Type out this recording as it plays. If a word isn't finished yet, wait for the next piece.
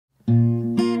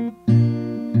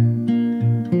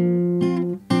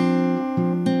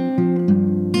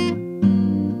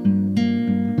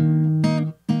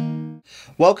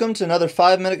Welcome to another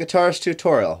 5-minute guitarist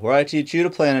tutorial where I teach you to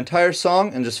play an entire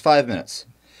song in just 5 minutes.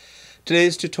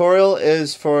 Today's tutorial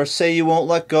is for Say You Won't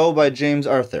Let Go by James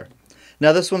Arthur.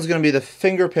 Now this one's going to be the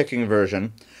fingerpicking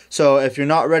version, so if you're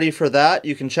not ready for that,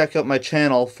 you can check out my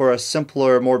channel for a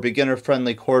simpler, more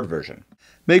beginner-friendly chord version.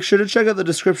 Make sure to check out the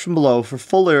description below for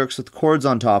full lyrics with chords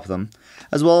on top of them,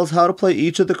 as well as how to play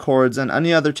each of the chords and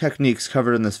any other techniques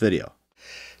covered in this video.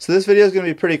 So this video is going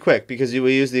to be pretty quick because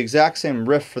we use the exact same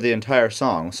riff for the entire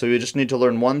song. So you just need to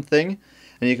learn one thing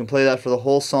and you can play that for the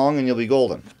whole song and you'll be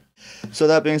golden. So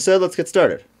that being said, let's get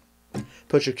started.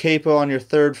 Put your capo on your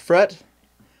 3rd fret.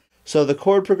 So the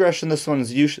chord progression this one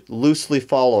is loosely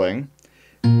following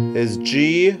is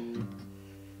G,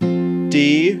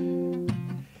 D,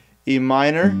 E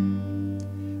minor,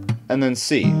 and then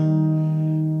C.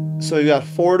 So we've got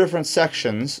 4 different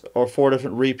sections or 4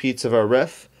 different repeats of our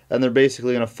riff, and they're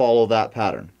basically going to follow that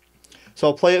pattern. So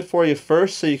I'll play it for you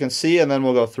first so you can see, and then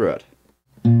we'll go through it.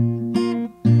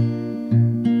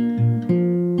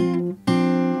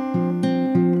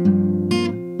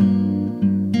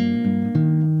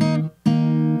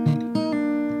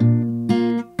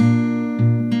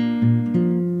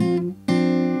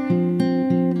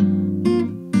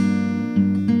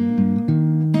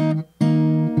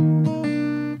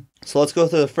 So let's go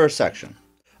through the first section.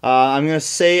 I'm going to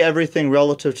say everything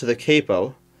relative to the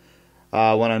capo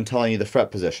when I'm telling you the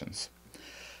fret positions.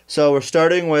 So we're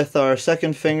starting with our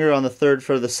 2nd finger on the 3rd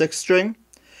fret of the 6th string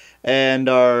and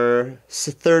our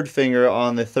 3rd finger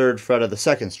on the 3rd fret of the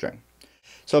 2nd string.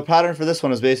 So a pattern for this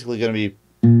one is basically going to be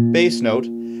bass note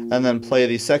and then play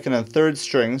the 2nd and 3rd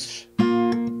strings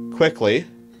quickly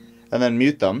and then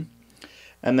mute them,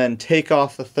 and then take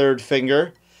off the 3rd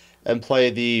finger and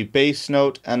play the bass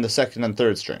note and the 2nd and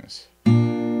 3rd strings.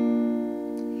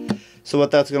 So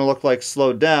what that's going to look like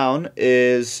slowed down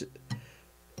is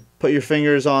put your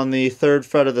fingers on the 3rd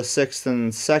fret of the 6th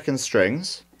and 2nd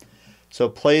strings. So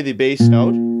play the bass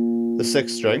note, the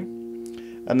 6th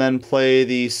string, and then play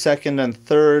the 2nd and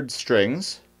 3rd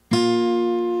strings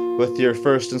with your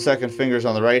 1st and 2nd fingers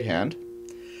on the right hand.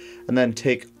 And then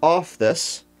take off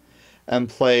this and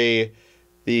play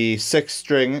the 6th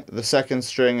string, the 2nd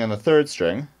string, and the 3rd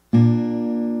string.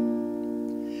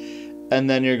 And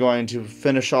then you're going to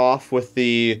finish off with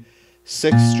the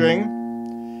 6th string,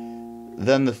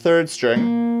 then the 3rd string,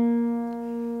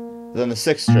 then the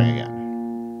 6th string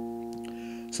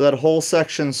again. So that whole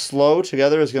section slow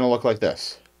together is going to look like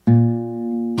this.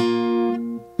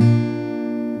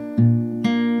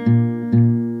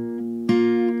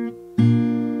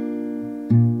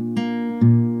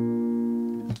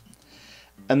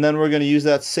 And then we're going to use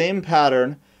that same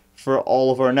pattern for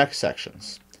all of our next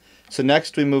sections. So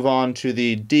next we move on to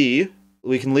the D.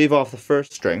 We can leave off the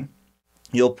 1st string.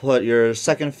 You'll put your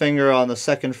 2nd finger on the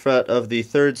 2nd fret of the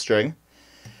 3rd string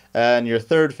and your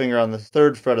 3rd finger on the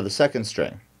 3rd fret of the 2nd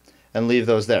string and leave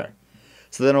those there.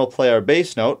 So then we'll play our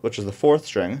bass note, which is the 4th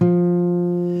string,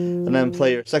 and then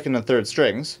play your 2nd and 3rd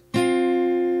strings.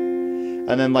 And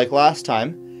then like last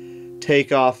time,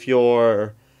 take off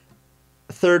your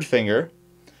 3rd finger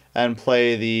and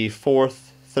play the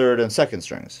 4th, 3rd, and 2nd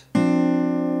strings.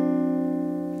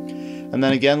 And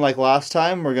then again, like last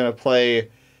time, we're going to play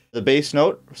the bass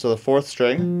note, so the 4th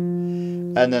string,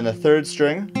 and then the 3rd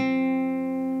string,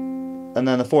 and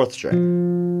then the 4th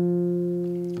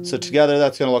string. So together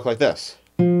that's going to look like this.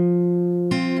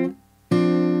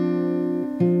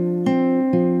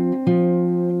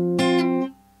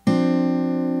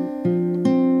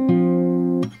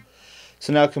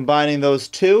 So now combining those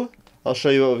two, I'll show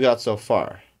you what we've got so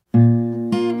far.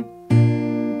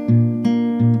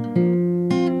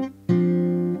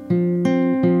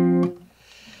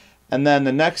 And then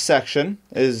the next section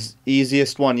is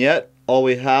easiest one yet. All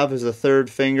we have is the 3rd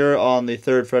finger on the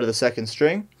 3rd fret of the 2nd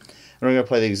string. And we're going to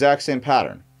play the exact same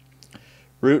pattern.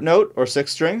 Root note or 6th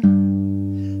string,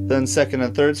 then 2nd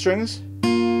and 3rd strings,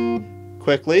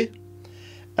 quickly,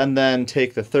 and then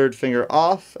take the 3rd finger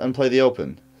off and play the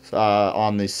open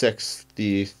on the 6th,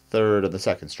 the 3rd, and the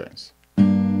 2nd strings.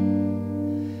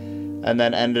 And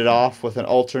then end it off with an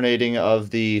alternating of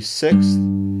the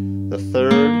 6th, the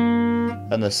 3rd,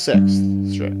 and the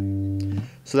 6th string.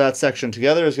 So that section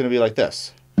together is going to be like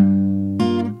this.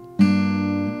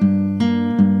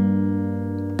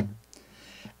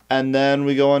 And then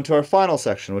we go into our final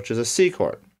section, which is a C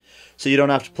chord. So you don't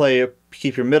have to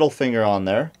keep your middle finger on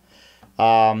there.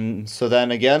 So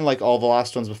then again, like all the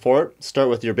last ones before, start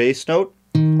with your bass note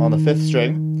on the 5th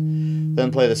string,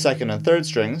 then play the 2nd and 3rd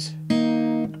strings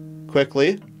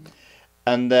quickly,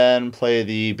 and then play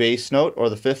the bass note or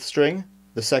the 5th string,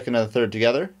 the 2nd and the 3rd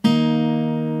together.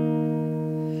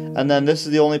 And then this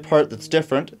is the only part that's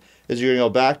different. is you're going to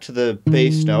go back to the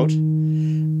bass note,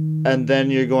 and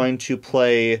then you're going to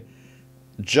play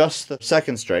just the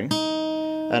second string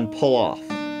and pull off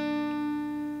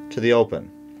to the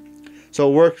open.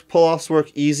 So pull-offs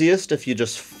work easiest if you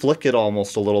just flick it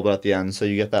almost a little bit at the end so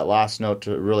you get that last note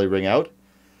to really ring out.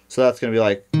 So that's going to be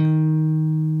like...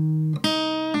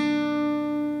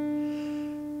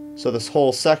 So this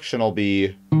whole section will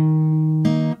be...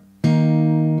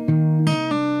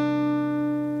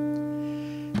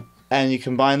 And you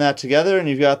combine that together and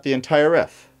you've got the entire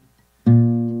riff.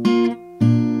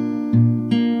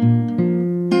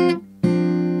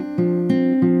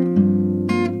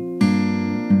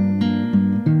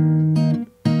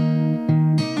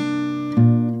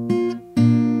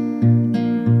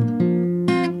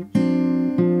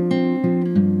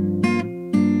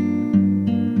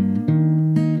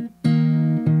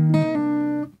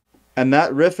 And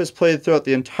that riff is played throughout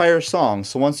the entire song,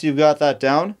 so once you've got that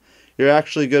down, you're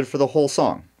actually good for the whole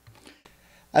song.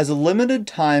 As a limited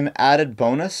time added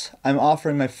bonus, I'm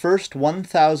offering my first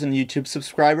 1,000 YouTube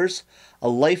subscribers a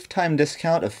lifetime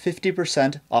discount of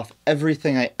 50% off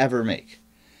everything I ever make.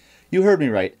 You heard me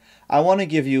right, I want to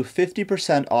give you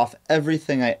 50% off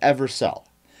everything I ever sell.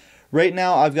 Right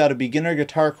now I've got a beginner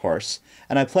guitar course,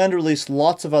 and I plan to release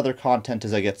lots of other content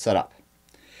as I get set up.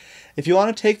 If you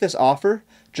want to take this offer,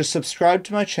 just subscribe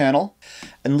to my channel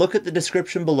and look at the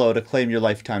description below to claim your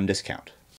lifetime discount.